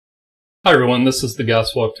Hi everyone, this is the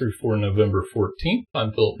gas walkthrough for November 14th.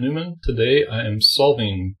 I'm Philip Newman. Today I am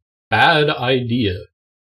solving Bad Idea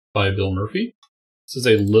by Bill Murphy. This is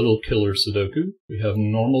a little killer Sudoku. We have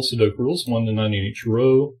normal Sudoku rules, 1 to 9 in each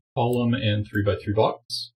row, column, and 3x3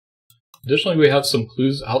 box. Additionally, we have some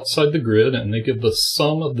clues outside the grid, and they give the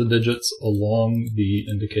sum of the digits along the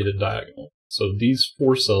indicated diagonal. So these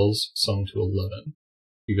 4 cells sum to 11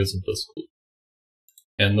 because of this clue.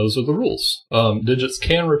 And those are the rules. Digits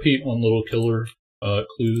can repeat on little killer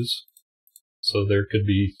clues, so there could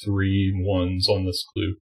be 3 1s on this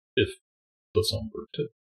clue if the sum worked.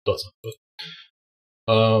 It doesn't, but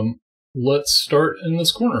let's start in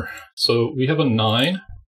this corner. So we have a 9.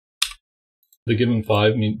 The given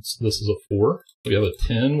 5 means this is a 4. We have a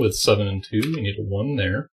 10 with 7 and 2. We need a 1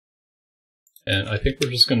 there. And I think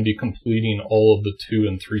we're just going to be completing all of the 2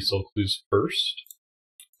 and 3 cell clues first.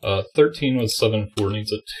 13 with 7 and 4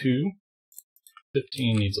 needs a 2.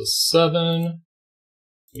 15 needs a 7.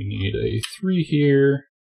 We need a 3 here.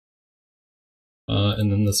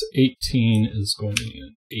 And then this 18 is going to need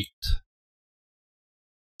an 8.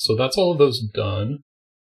 So that's all of those done.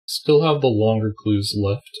 Still have the longer clues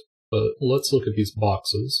left, but let's look at these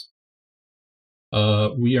boxes.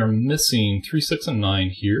 We are missing 3, 6, and 9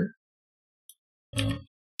 here. Can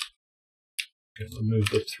remove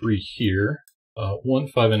the 3 here. 1,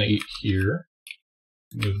 5, and 8 here.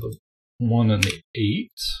 Move the 1 and the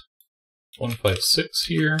 8. 1, 5, 6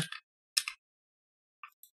 here.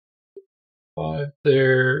 5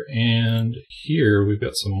 there, and here we've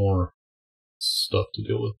got some more stuff to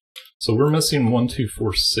deal with. So we're missing 1, 2,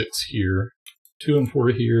 4, 6 here. 2 and 4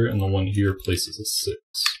 here, and the 1 here places a 6.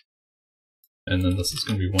 And then this is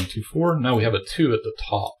going to be 1, 2, 4. Now we have a 2 at the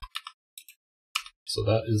top. So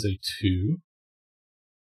that is a 2.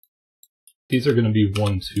 These are going to be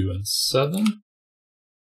 1, 2, and 7.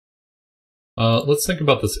 Let's think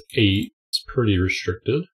about this 8. It's pretty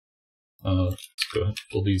restricted. Let's go ahead and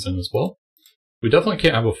fill these in as well. We definitely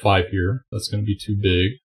can't have a 5 here. That's going to be too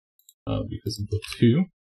big because of the 2.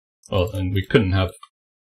 Well, and we couldn't have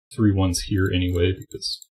 3 1s here anyway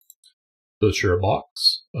because those share a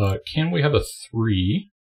box. Can we have a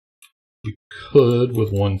 3? We could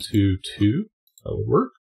with 1, 2, 2. That would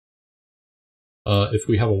work. If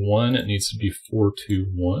we have a 1, it needs to be 4,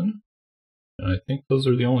 2, 1. And I think those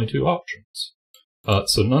are the only 2 options.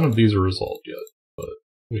 So none of these are resolved yet, but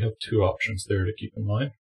we have 2 options there to keep in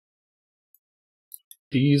mind.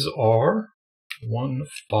 These are 1,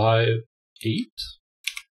 5, 8.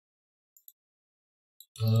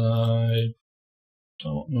 I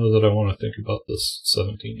don't know that I want to think about this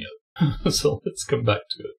 17 yet, so let's come back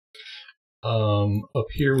to it. Up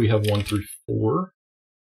here we have 1, 3, 4.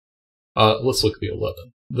 Let's look at the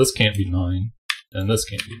 11. This can't be 9, and this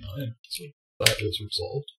can't be 9, so that is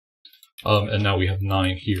resolved. And now we have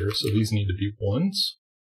 9 here, so these need to be 1s.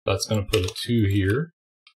 That's going to put a 2 here.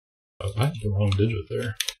 Oh, I have the wrong digit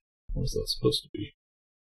there. What was that supposed to be?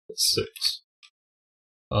 That's 6.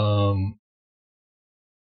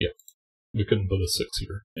 Yeah, we couldn't put a 6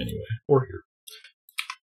 here anyway, or here.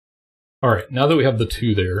 Alright, now that we have the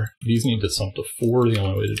 2 there, these need to sum to 4. The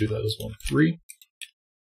only way to do that is 1, 3.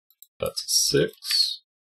 That's a 6.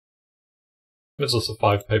 Gives us a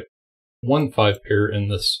 1 5 pair in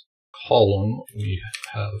this column. We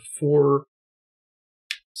have 4,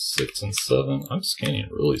 6, and 7. I'm scanning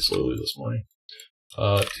really slowly this morning.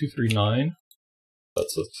 2, 3, 9.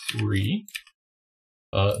 That's a 3.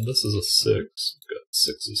 This is a 6. We've got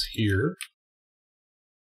 6s here.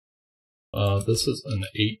 This is an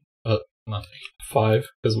 8. Not 8. 5,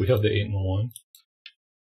 because we have the 8 and the 1.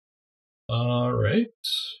 Alright.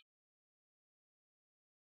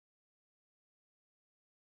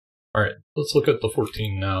 Alright, let's look at the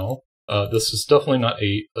 14 now. This is definitely not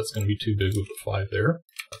 8. That's going to be too big with the 5 there.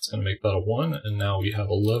 That's going to make that a 1, and now we have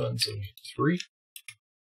 11, so we need 3.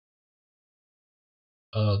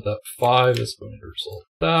 That 5 is going to resolve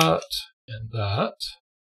that, and that.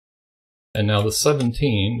 And now the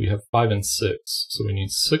 17, we have 5 and 6, so we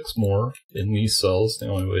need 6 more in these cells. The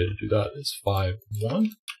only way to do that is 5,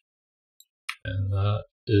 1. And that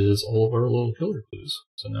is all of our little killer clues.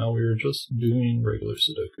 So now we're just doing regular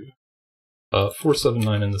Sudoku. 4, 7,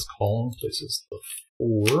 9 in this column places the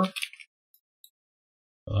 4.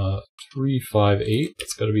 3, 5, 8.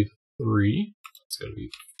 That's got to be the 3. That's got to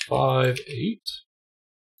be 5, 8.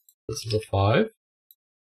 This is a 5.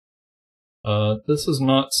 This is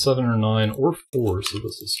not 7 or 9 or 4, so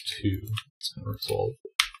this is 2. It's going to resolve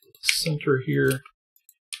the center here.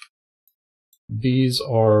 These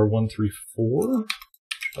are 1, 3, 4.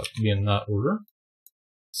 Have to be in that order.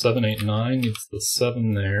 7, 8, 9 needs the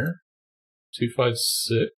 7 there. 2, 5,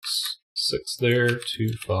 6. 6 there,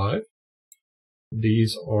 2, 5.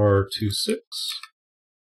 These are 2, 6.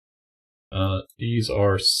 These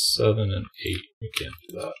are 7 and 8. We can't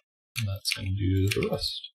do that. And that's going to do the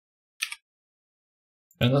rest.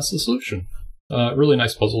 And that's the solution. Really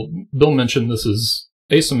nice puzzle. Bill mentioned this is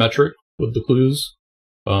asymmetric with the clues,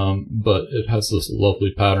 but it has this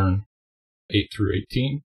lovely pattern, 8 through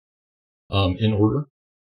 18, in order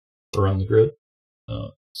around the grid.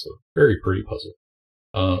 So very pretty puzzle.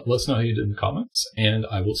 Let us know how you did in the comments, and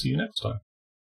I will see you next time.